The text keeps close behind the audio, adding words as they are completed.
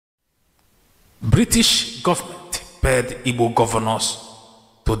British government paid Igbo governors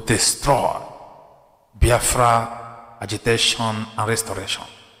to destroy Biafra Agitation and Restoration.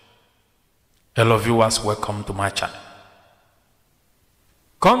 Hello viewers, welcome to my channel.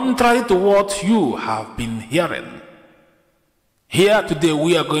 Contrary to what you have been hearing, here today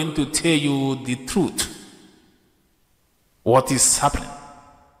we are going to tell you the truth. What is happening,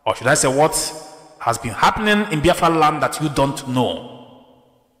 or should I say what has been happening in Biafra land that you don't know.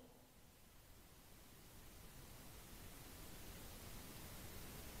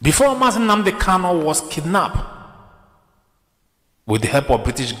 Before Nnamdi Kanu was kidnapped with the help of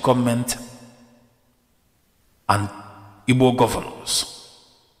British government and Igbo governors,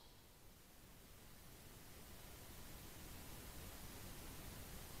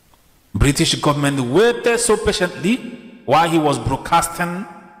 British government waited so patiently while he was broadcasting,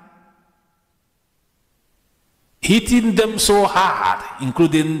 hitting them so hard,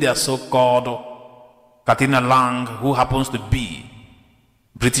 including their so-called Katina Lang, who happens to be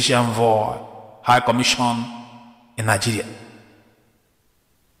British envoy, High Commission in Nigeria.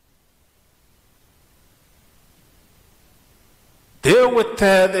 They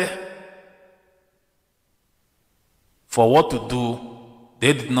waited for what to do.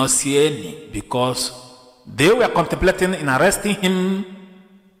 They did not see any, because they were contemplating in arresting him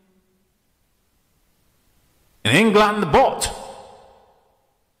in England, but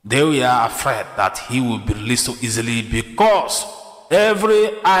they were afraid that he would be released so easily, because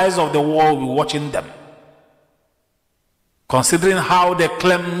every eyes of the world will be watching them, considering how they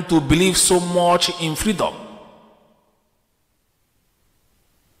claim to believe so much in freedom.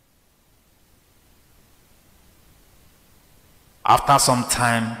 After some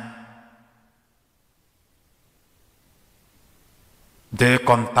time, they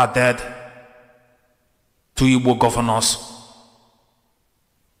contacted two Igbo governors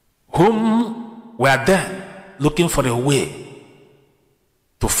whom were then looking for a way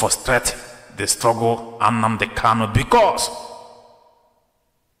to frustrate the struggle and Nnamdi Kanu, because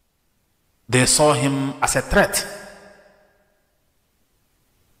they saw him as a threat.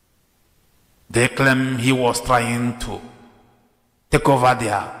 They claim he was trying to take over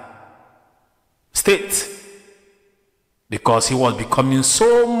their state because he was becoming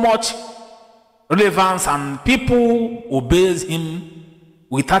so much relevance and people obeys him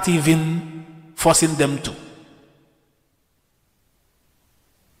without even forcing them to.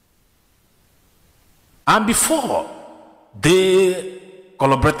 And before they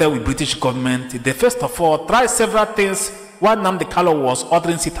collaborated with British government, they first of all tried several things while Nnamdi Kanu was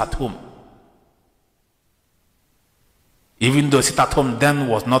ordering sit at home. Even though sit at home then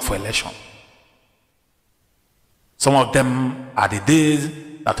was not for election. Some of them are the days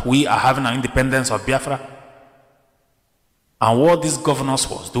that we are having an independence of Biafra. And what these governors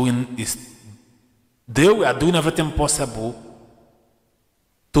was doing is they were doing everything possible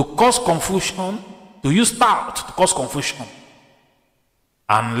to cause confusion, to use doubt to cause confusion.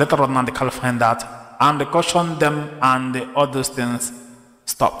 And later on, the Kanu find that, and they cautioned them, and all those things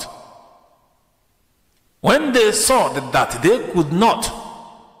stopped. When they saw that they could not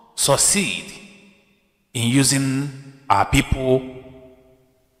succeed in using our people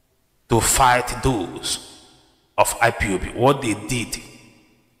to fight those of IPOB, what they did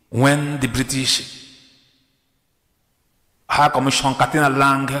when the British High Commission Katina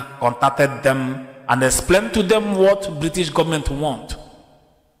Lang contacted them and explained to them what British government want,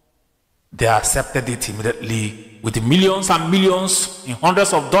 they accepted it immediately with millions and millions in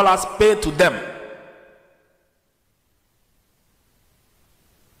hundreds of dollars paid to them.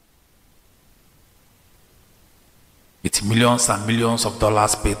 With millions and millions of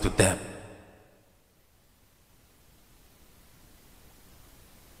dollars paid to them.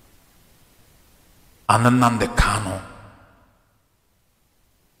 And then Nnamdi Kanu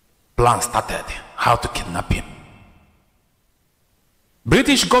plan started how to kidnap him.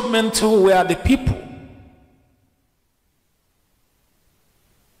 British government were the people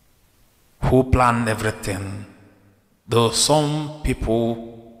who planned everything, though some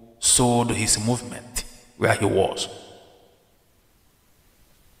people sold his movement where he was.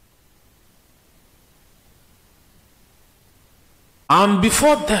 And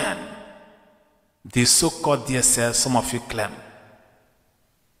before then, the so-called DSS, some of you claim,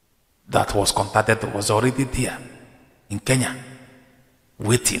 that was contacted was already there in Kenya,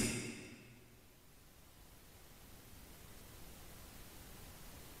 waiting.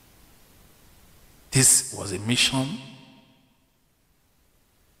 This was a mission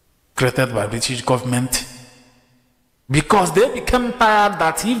created by British government because they became tired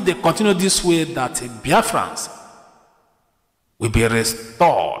that if they continue this way, that Biafrans will be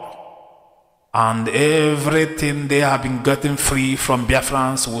restored and everything they have been getting free from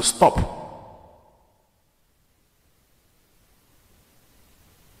Biafrans will stop.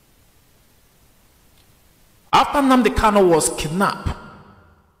 After Nnamdi Kanu was kidnapped,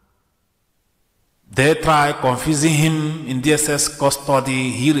 they tried confusing him in DSS custody.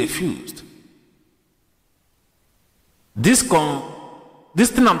 He refused. This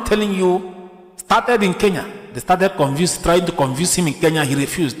thing I'm telling you started in Kenya. They started trying to convince him in Kenya. He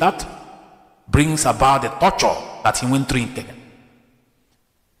refused. That brings about the torture that he went through in Kenya.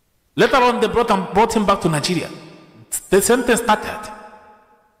 Later on, they brought him back to Nigeria. The same thing started.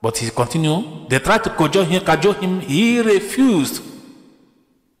 But he continued. They tried to cajole him. He refused.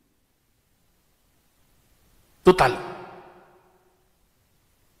 Totally.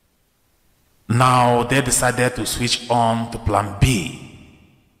 Now they decided to switch on to plan B.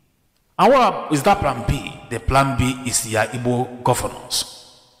 And what is that plan B? The plan B is your Igbo governors.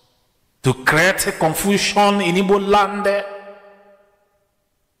 To create a confusion in Igbo land.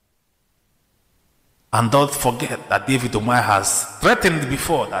 And don't forget that David Umar has threatened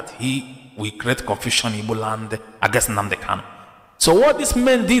before that he will create confusion in Igbo land against Nnamdi Kanu. So what this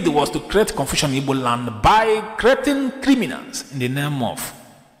man did was to create confusion in Igbo land by creating criminals in the name of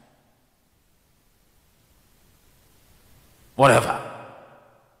whatever.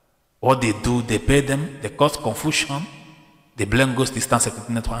 What they do, they pay them, they cause confusion, they blame Ghost Distance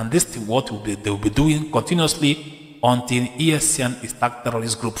Security Network, and this is what they will be doing continuously until ESN is tagged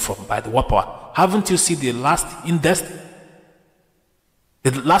terrorist group from by the war power. Haven't you seen the last index?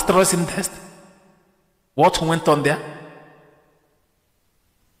 The last terrorist index? What went on there?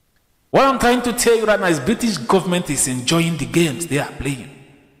 What I'm trying to tell you right now is British government is enjoying the games they are playing.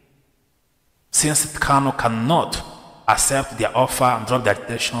 Since Kanu cannot accept their offer and drop their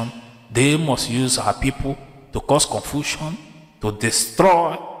agitation, they must use our people to cause confusion, to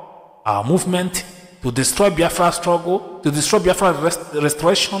destroy our movement, to destroy Biafra struggle, to destroy Biafra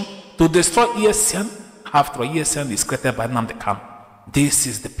restoration, to destroy ESN after ESN is created by Nnamdi Kanu. This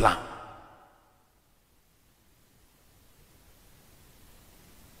is the plan.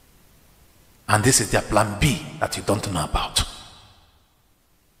 And this is their plan B that you don't know about.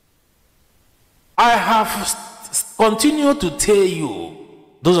 I have continued to tell you,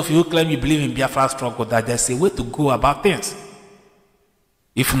 those of you who claim you believe in Biafra struggle, that there's a way to go about things.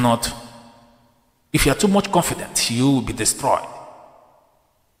 If not, if you are too much confident, you will be destroyed.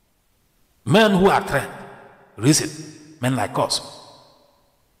 Men who are trained, reason, men like us.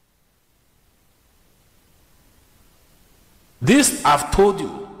 This I've told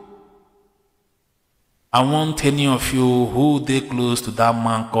you. I want any of you who they close to that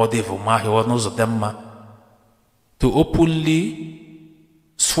man called Dave Umahi or knows of them to openly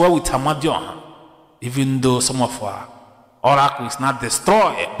swear with Amadion, even though some of our oracle is not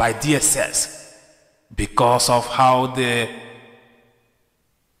destroyed by DSS because of how they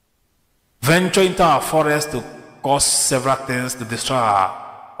venture into our forest to cause several things to destroy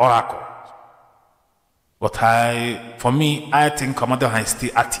our oracle. But for me, I think Amadion is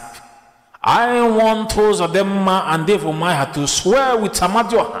still active. I want those of them and Dave Umahi to swear with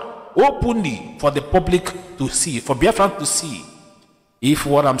Amadion openly for the public to see, for Biafran to see, if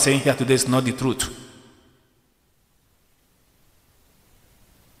what I'm saying here today is not the truth.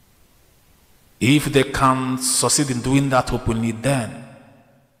 If they can succeed in doing that openly, then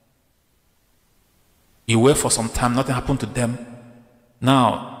you wait for some time, nothing happened to them.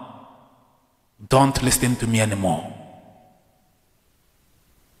 Now, don't listen to me anymore.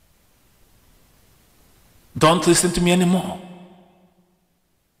 Don't listen to me anymore.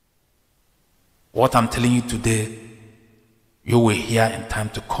 What I'm telling you today, you will hear in time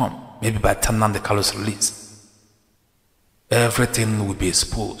to come. Maybe by the time Nnamdi Kanu's release, everything will be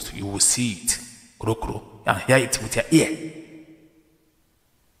exposed. You will see it, and hear it with your ear.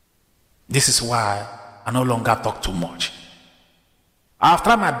 This is why I no longer talk too much. I've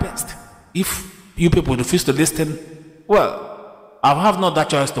tried my best. If you people refuse to listen, well, I'll have no other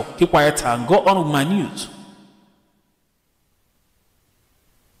choice to keep quiet and go on with my news.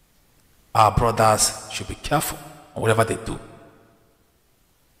 Our brothers should be careful on whatever they do.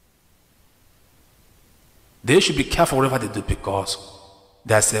 They should be careful whatever they do because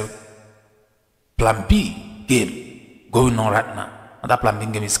there's a plan B game going on right now. And that plan B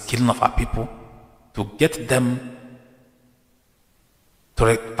game is killing of our people to get them to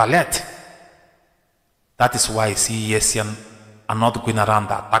retaliate. That is why CESN are not going around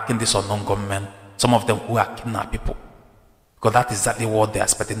attacking this unknown government, some of them who are killing our people. Because that is exactly what they're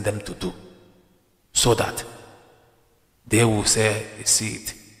expecting them to do. So that they will say, you see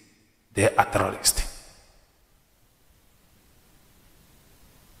it, they are terrorists.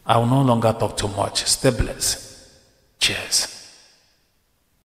 I will no longer talk too much. Stay blessed. Cheers.